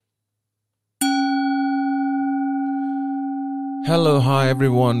Hello, hi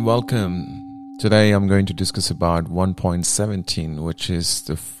everyone, welcome. Today I'm going to discuss about 1.17, which is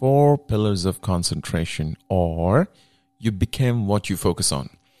the 4 pillars of concentration, or you become what you focus on.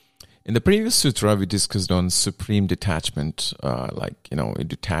 In the previous sutra, we discussed on supreme detachment, you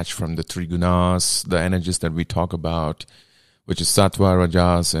detach from the three gunas, the energies that we talk about, which is sattva,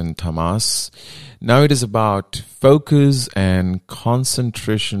 rajas, and tamas. Now it is about focus and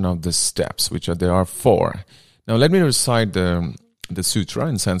concentration of the steps, there are 4. Now let me recite the sutra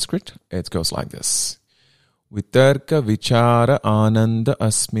in Sanskrit. It goes like this. Vitarka vichara ananda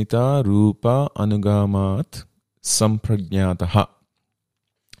asmita rupa anugamat samprajnataha.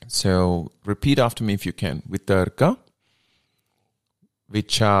 So repeat after me if you can. Vitarka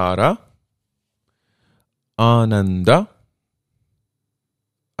vichara ananda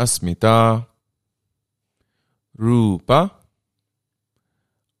asmita rupa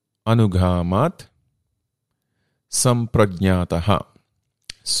anugamat samprajnataha.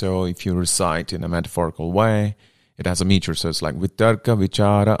 So if you recite in a metaphorical way, it has a meter. So it's like Vitarka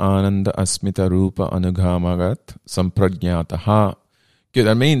vichara ananda asmita rupa anughamagat samprajnataha. Okay,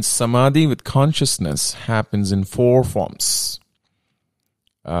 that means samadhi with consciousness happens in 4 forms,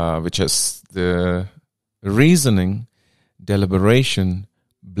 which is the reasoning, deliberation,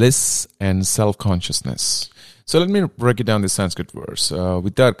 bliss, and self-consciousness. So let me break it down, this Sanskrit verse.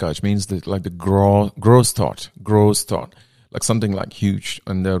 Vitarka, which means the gross thought, like something like huge,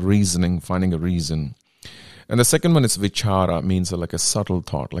 and the reasoning, finding a reason. And the second one is vichara, means like a subtle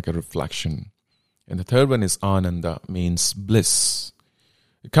thought, like a reflection. And the third one is ananda, means bliss.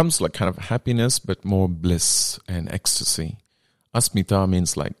 It comes like kind of happiness, but more bliss and ecstasy. Asmita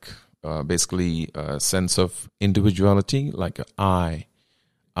means basically a sense of individuality, like I,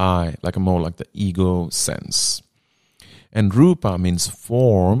 like more like the ego sense. And rupa means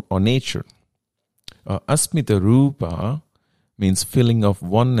form or nature. Asmita rupa means feeling of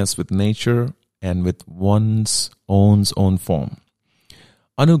oneness with nature and with one's own form.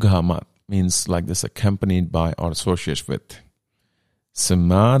 Anugamat means like this, accompanied by or associated with.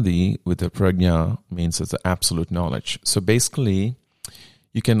 Samadhi with the prajna means it's the absolute knowledge. So basically,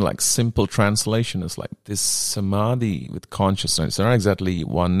 you can simple translation is like this samadhi with consciousness. It's not exactly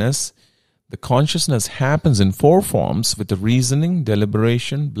oneness. The consciousness happens in 4 forms with the reasoning,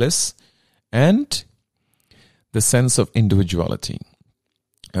 deliberation, bliss, and the sense of individuality.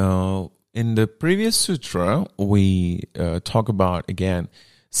 In the previous sutra, we talk about, again,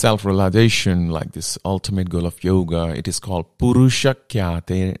 self-realization, like this ultimate goal of yoga. It is called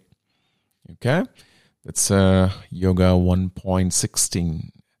Purushakyate. Okay? That's Yoga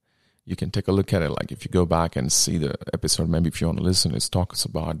 1.16. You can take a look at it, if you go back and see the episode, maybe if you want to listen, it talks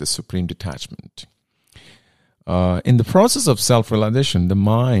about the supreme detachment. In the process of self-realization, the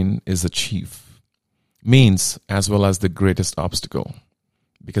mind is the chief means as well as the greatest obstacle.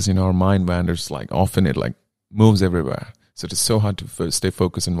 Because, our mind wanders, often it moves everywhere. So it is so hard to stay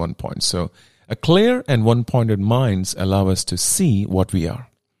focused in one point. So a clear and one-pointed minds allow us to see what we are.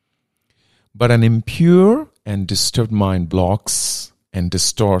 But an impure and disturbed mind blocks and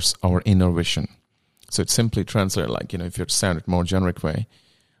distorts our inner vision. So it's simply translated if you sound it more generic way,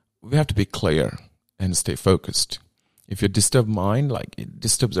 we have to be clear and stay focused. If you disturb mind, it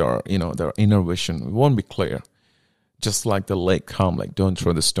disturbs our inner vision, we won't be clear. Just like the lake calm, don't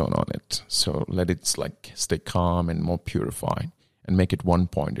throw the stone on it. So let it stay calm and more purified and make it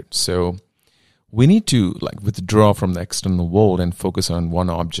one-pointed. So we need to withdraw from the external world and focus on one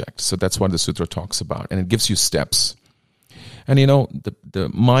object. So that's what the sutra talks about. And it gives you steps. And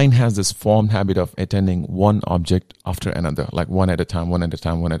the mind has this formed habit of attending one object after another, one at a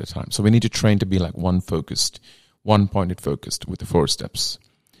time. So we need to train to be one-pointed focused with the 4 steps.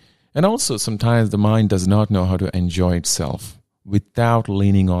 And also sometimes the mind does not know how to enjoy itself without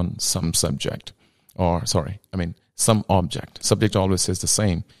leaning on some subject. Some object. Subject always says the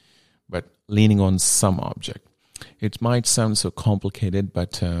same, but leaning on some object. It might sound so complicated,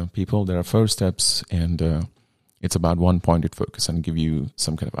 but people, there are 4 steps, and it's about one-pointed focus, and give you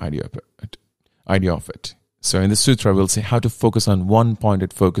some kind of idea of it. So in the sutra, we'll say how to focus on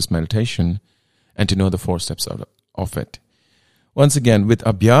one-pointed focus meditation and to know the 4 steps of it. Once again, with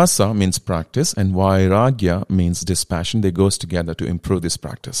abhyasa means practice, and vairagya means dispassion. They goes together to improve this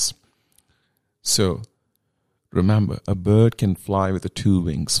practice. So remember, a bird can fly with the 2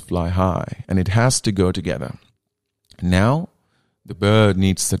 wings, fly high, and it has to go together. Now, the bird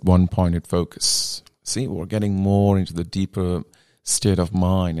needs that one-pointed focus. See, we're getting more into the deeper state of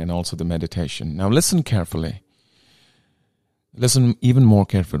mind and also the meditation. Now listen carefully. Listen even more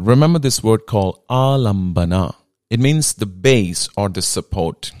carefully. Remember this word called alambana. It means the base or the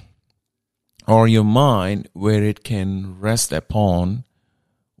support. or your mind where it can rest upon,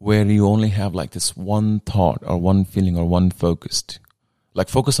 where you only have like this one thought or one feeling or one focused. Like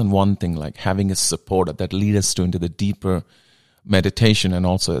focus on one thing, like having a support that leads us to into the deeper meditation and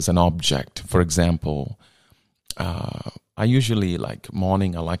also as an object. For example, I usually like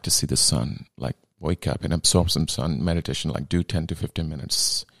morning, I like to see the sun, like wake up and absorb some sun meditation, like do 10 to 15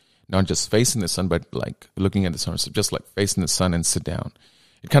 minutes. Not just facing the sun, but like looking at the sun. So just like facing the sun and sit down.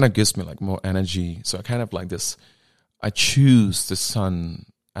 It kind of gives me like more energy. So I kind of like this, I choose the sun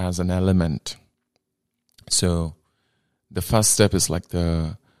as an element. So the first step is like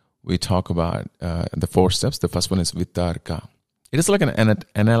we talk about the 4 steps. The first one is vitarka. It is like an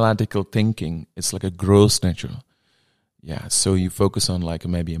analytical thinking. It's like a gross nature. Yeah, so you focus on like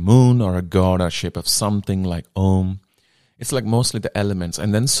maybe a moon or a god or shape of something like Om. It's like mostly the elements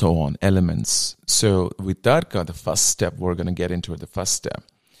and then so on, elements. So vitarka, the first step, we're going to get into it, the first step.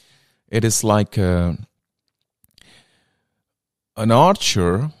 It is like an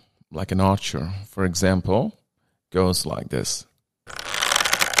archer, for example, goes like this.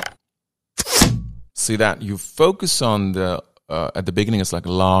 See that? You focus on at the beginning, it's like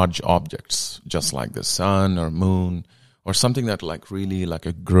large objects, just like the sun or moon, or something that like really like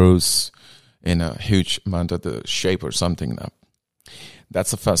a gross in a huge amount of the shape or something. That's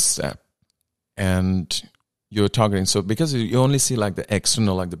the first step. And you're targeting, so because you only see like the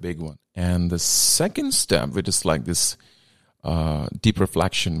external, like the big one. And the second step, which is like this deep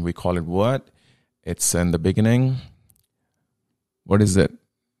reflection, we call it what? It's in the beginning. What is it?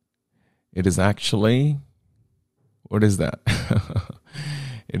 It is actually, what is that?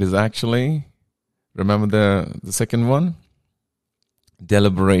 It is actually, remember the second one?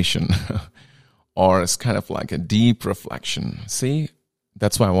 Deliberation. Or it's kind of like a deep reflection. See?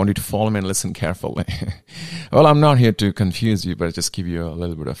 That's why I want you to follow me and listen carefully. Well, I'm not here to confuse you, but just give you a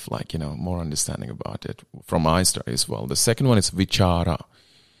little bit of like, more understanding about it from my story as well. The second one is vichara,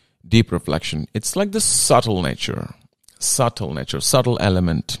 deep reflection. It's like the subtle nature, subtle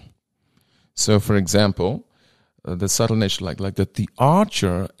element. So, for example, the subtle nature, like the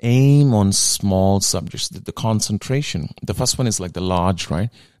archer aim on small subjects, the concentration. The first one is like the large, right?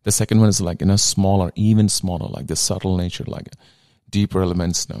 The second one is like smaller, even smaller, like the subtle nature, like deeper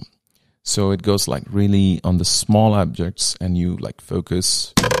elements now. So it goes like really on the small objects and you like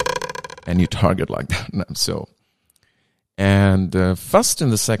focus and you target like that. So, and the first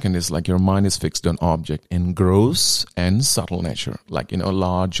and the second is like your mind is fixed on object in gross and subtle nature, like,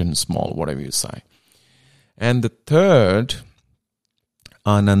 large and small, whatever you say. And the third,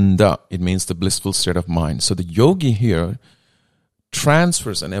 ananda, it means the blissful state of mind. So the yogi here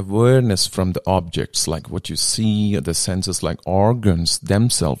transfers an awareness from the objects, like what you see, the senses, like organs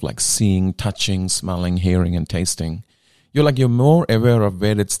themselves, like seeing, touching, smelling, hearing, and tasting. You're more aware of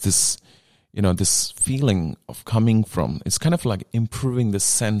where it's this, this feeling of coming from. It's kind of like improving the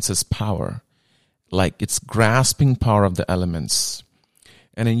senses power, like it's grasping power of the elements.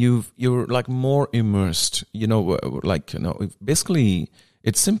 And then you're like more immersed, basically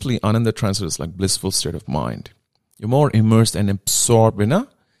it's simply ananda transfers like blissful state of mind. You're more immersed and absorbed in a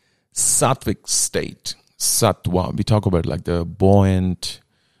sattvic state. Sattva, we talk about like the buoyant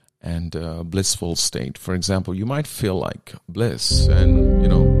and blissful state. For example, you might feel like bliss and,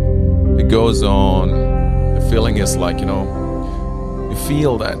 it goes on. The feeling is like, you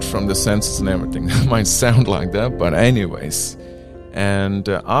feel that from the senses and everything. It might sound like that, but anyways. And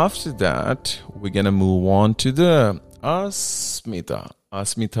after that, we're going to move on to the asmita.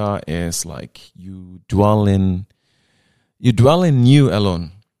 Asmita is like you dwell in you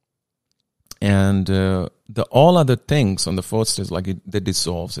alone. And the all other things on the fourth stage, like they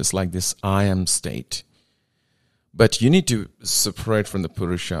dissolves. It's like this I am state. But you need to separate from the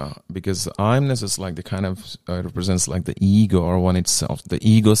Purusha, because I-amness is like the kind of represents like the ego or one itself. The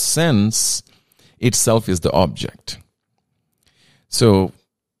ego sense itself is the object. So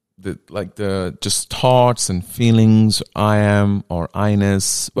the just thoughts and feelings, I am or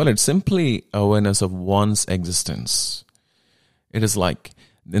I-ness, well, it's simply awareness of one's existence. It is like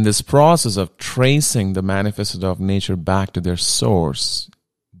in this process of tracing the manifestation of nature back to their source,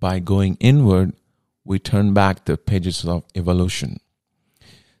 by going inward, we turn back the pages of evolution.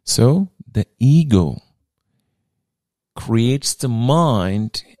 So the ego creates the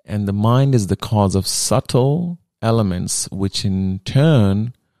mind, and the mind is the cause of subtle elements, which in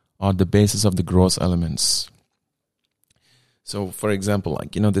turn are the basis of the gross elements. So, for example,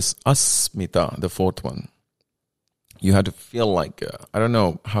 like, this asmita, the fourth one, you have to feel like, I don't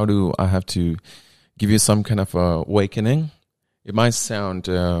know, how do I have to give you some kind of awakening? It might sound,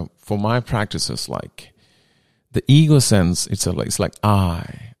 for my practices, like the ego sense, it's like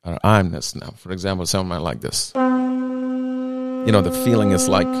I, or I-ness now. For example, someone like this. The feeling is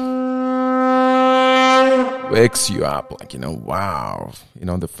like wakes you up, like, wow,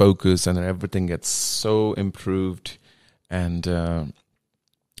 the focus and everything gets so improved. And,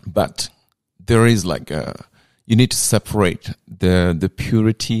 but there is you need to separate the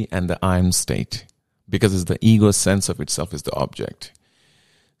purity and the I am state, because it's the ego sense of itself is the object.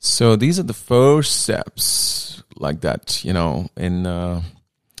 So these are the first steps like that,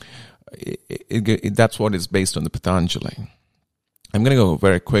 that's what is based on the Patanjali. I'm going to go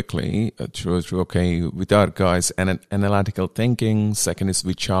very quickly through Vitarka is analytical thinking. Second is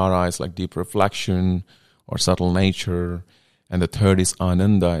Vichara, is like deep reflection or subtle nature. And the third is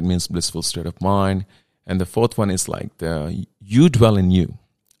Ananda, it means blissful state of mind. And the fourth one is like the you dwell in you,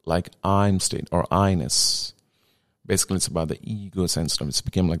 like I'm state or I-ness. Basically, it's about the ego sense of it's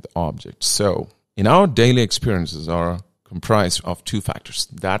become like the object. So in our daily experiences are comprised of two factors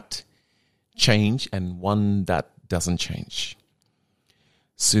that change and one that doesn't change.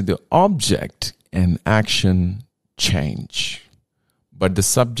 So the object and action change, but the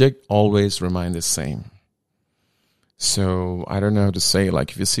subject always remain the same. So I don't know how to say,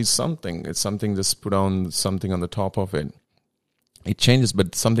 like if you see something, it's something, just put on something on the top of it. It changes,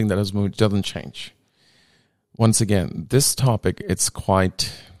 but something that has moved doesn't change. Once again, this topic, it's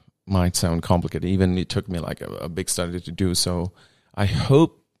might sound complicated. Even it took me like a big study to do. So I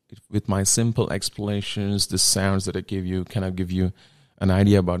hope with my simple explanations, the sounds that I give you, can I give you an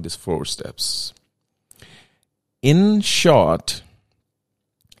idea about these 4 steps. In short,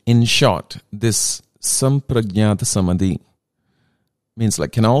 this samprajnata samadhi means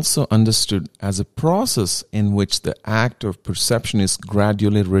can also understood as a process in which the act of perception is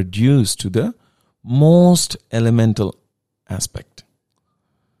gradually reduced to the most elemental aspect,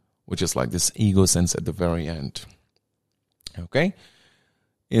 which is like this ego sense at the very end. Okay?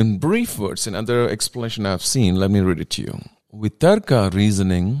 In brief words, in other explanation I've seen, let me read it to you. Vitarka,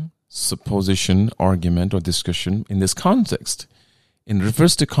 reasoning, supposition, argument, or discussion in this context, it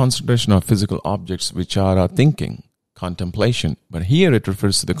refers to concentration of physical objects, vichara, thinking, contemplation. But here it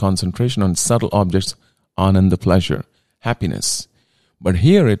refers to the concentration on subtle objects, ananda, pleasure, happiness. But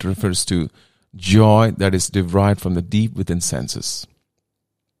here it refers to joy that is derived from the deep within senses,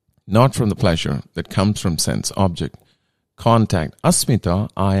 not from the pleasure that comes from sense object. Contact, asmita,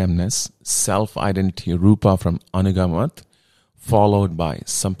 I amness, self-identity, rupa from anugamat, followed by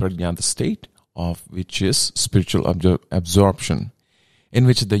samprajnata state, of which is spiritual absorption, in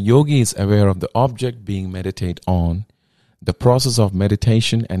which the yogi is aware of the object being meditated on, the process of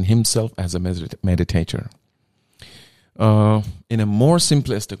meditation, and himself as a meditator. In a more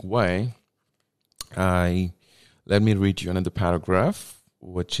simplistic way, let me read you another paragraph,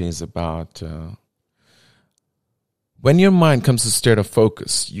 which is about when your mind comes to a state of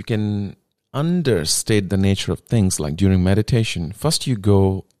focus, you can understate the nature of things. Like during meditation, first you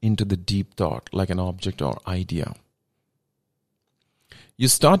go into the deep thought, like an object or idea. You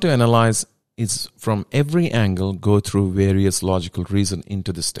start to analyze it from every angle, go through various logical reason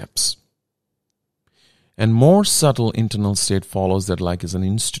into the steps. And more subtle internal state follows that, like as an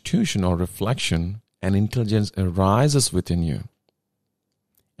institution or reflection, an intelligence arises within you.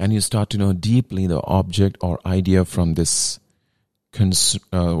 And you start to know deeply the object or idea from this,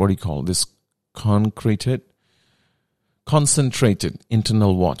 this concentrated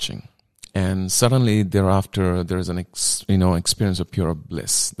internal watching. And suddenly thereafter, there is an experience of pure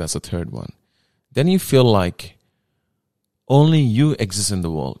bliss. That's the third one. Then you feel like only you exist in the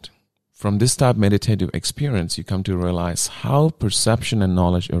world. From this type of meditative experience, you come to realize how perception and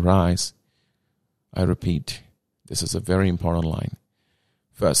knowledge arise. I repeat, this is a very important line.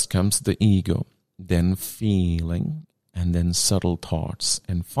 First comes the ego, then feeling, and then subtle thoughts,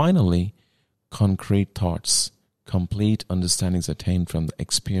 and finally, concrete thoughts. Complete understandings attained from the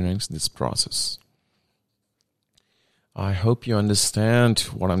experience this process. I hope you understand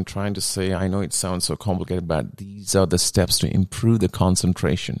what I'm trying to say. I know it sounds so complicated, but these are the steps to improve the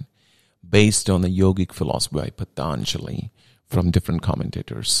concentration based on the yogic philosophy by Patanjali from different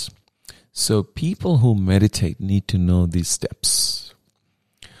commentators. So people who meditate need to know these steps.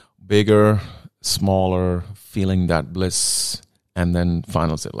 Bigger, smaller, feeling that bliss, and then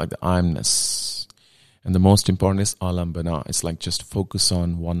final step, like the I-ness. And the most important is alambana. It's like just focus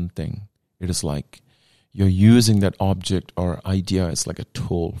on one thing. It is like you're using that object or idea as like a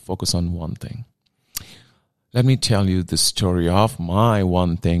tool. Focus on one thing. Let me tell you the story of my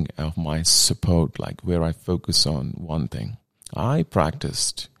one thing, of my support, like where I focus on one thing. I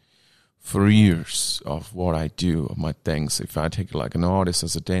practiced for years of what I do, of my things. If I take like an artist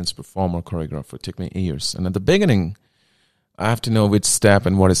as a dance performer, choreographer, it took me years. And at the beginning, I have to know which step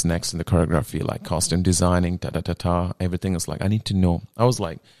and what is next in the choreography, like costume designing, everything is like, I need to know. I was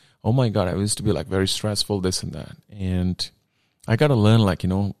like, oh my God, I used to be like very stressful, this and that. And I got to learn like,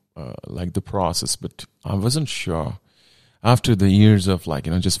 like the process, but I wasn't sure. After the years of like,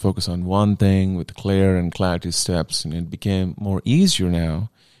 just focus on one thing with clear and clarity steps, and it became more easier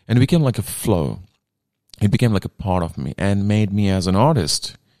now. And it became like a flow. It became like a part of me and made me as an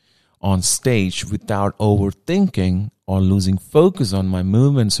artist on stage without overthinking or losing focus on my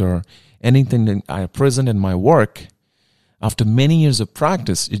movements or anything that I present in my work. After many years of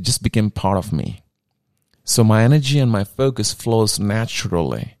practice, it just became part of me. So my energy and my focus flows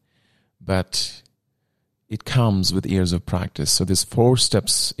naturally, but it comes with years of practice. So there's 4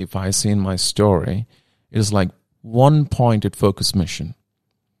 steps, if I see in my story, it is like one pointed focus mission.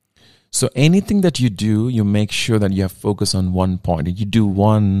 So anything that you do, you make sure that you have focus on one point. You do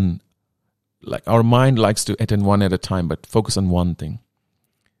one, like our mind likes to attend one at a time, but focus on one thing.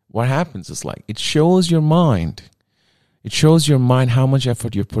 What happens is like, it shows your mind. It shows your mind how much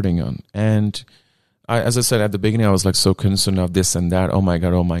effort you're putting on. And as I said at the beginning, I was like so concerned of this and that. Oh my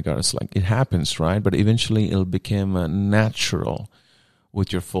God. It's like, it happens, right? But eventually it'll become natural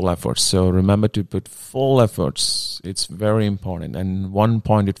with your full efforts. So remember to put full efforts. It's very important. And one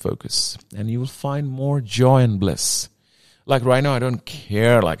pointed focus. And you will find more joy and bliss. Like right now, I don't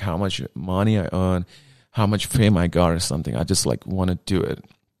care like how much money I earn, how much fame I got or something. I just like want to do it.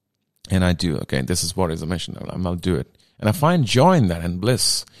 And I do. Okay, this is what is the mission. I'll do it. And I find joy in that and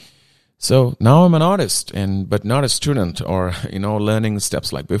bliss. So now I'm an artist, but not a student or, learning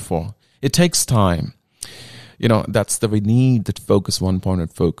steps like before. It takes time. We need that focus,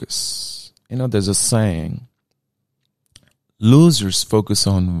 one-pointed focus. There's a saying, losers focus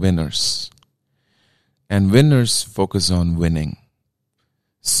on winners and winners focus on winning.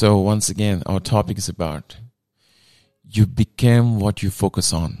 So once again, our topic is about you became what you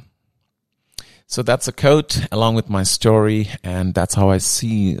focus on. So that's a quote along with my story, and that's how I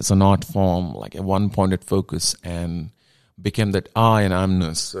see as an art form, like a one-pointed focus, and became that I and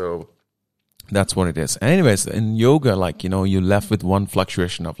Amness. So that's what it is. Anyways, in yoga, like, you left with one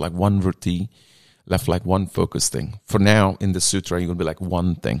fluctuation of like one vritti, left like one focus thing. For now, in the sutra, you're going to be like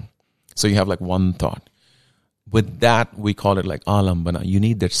one thing. So you have like one thought. With that, we call it like alambana. You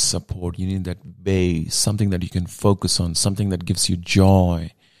need that support. You need that base, something that you can focus on, something that gives you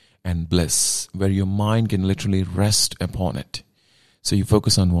joy and bliss, where your mind can literally rest upon it. So you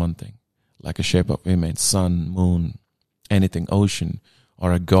focus on one thing, like a shape of image, sun, moon, anything, ocean,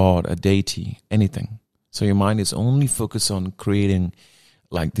 or a god, a deity, anything. So your mind is only focused on creating,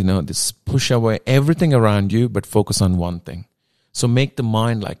 like, this push away everything around you, but focus on one thing. So make the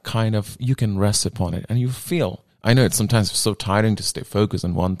mind like kind of, you can rest upon it and you feel. I know it's sometimes so tiring to stay focused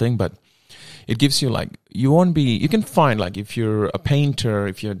on one thing, but it gives you like, you can find like if you're a painter,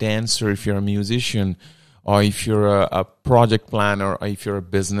 if you're a dancer, if you're a musician, or if you're a project planner, or if you're a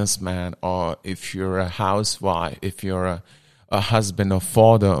businessman, or if you're a housewife, if you're a husband, or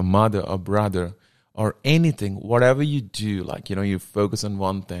father, or mother, or brother, or anything, whatever you do, like, you focus on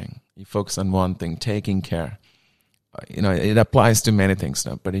one thing. You focus on one thing, taking care. It applies to many things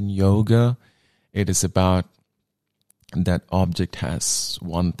now. But in yoga, it is about that object has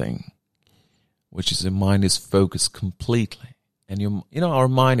one thing, which is the mind is focused completely. And our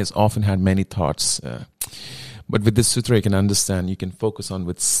mind has often had many thoughts. But with this sutra, you can understand, you can focus on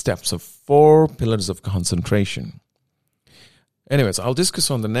with steps of 4 pillars of concentration. Anyways, I'll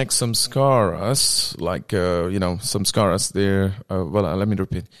discuss on the next samskaras, like, samskaras there. Let me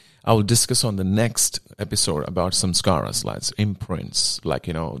repeat. I will discuss on the next episode about samskaras, like imprints, like,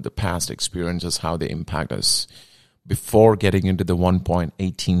 the past experiences, how they impact us before getting into the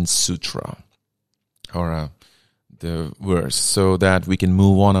 1.18 sutra or the verse, so that we can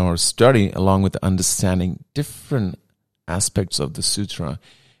move on our study along with understanding different aspects of the sutra.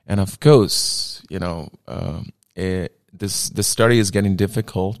 And of course, this study is getting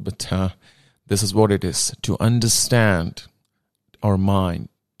difficult, but this is what it is. To understand our mind,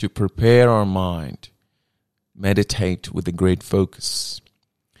 to prepare our mind, meditate with a great focus.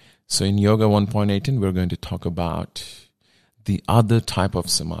 So in Yoga 1.18, we're going to talk about the other type of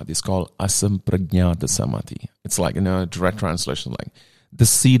samadhi. It's called asamprajnata samadhi. It's like, a direct translation, like the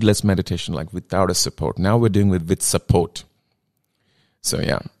seedless meditation, like without a support. Now we're doing with support. So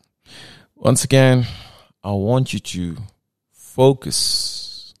yeah. Once again, I want you to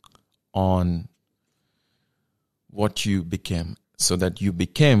focus on what you became, so that you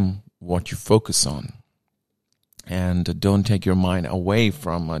became what you focus on. And don't take your mind away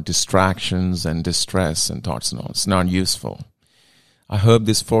from distractions and distress and thoughts. No, it's not useful. I hope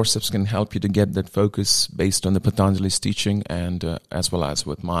these 4 steps can help you to get that focus based on the Patanjali's teaching and as well as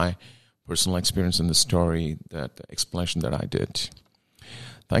with my personal experience in the story, that explanation that I did.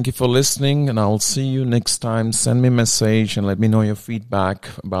 Thank you for listening, and I will see you next time. Send me a message and let me know your feedback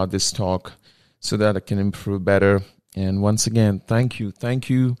about this talk so that I can improve better. And once again, thank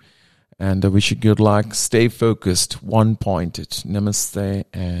you, and I wish you good luck. Stay focused, one-pointed. Namaste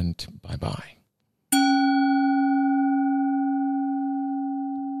and bye-bye.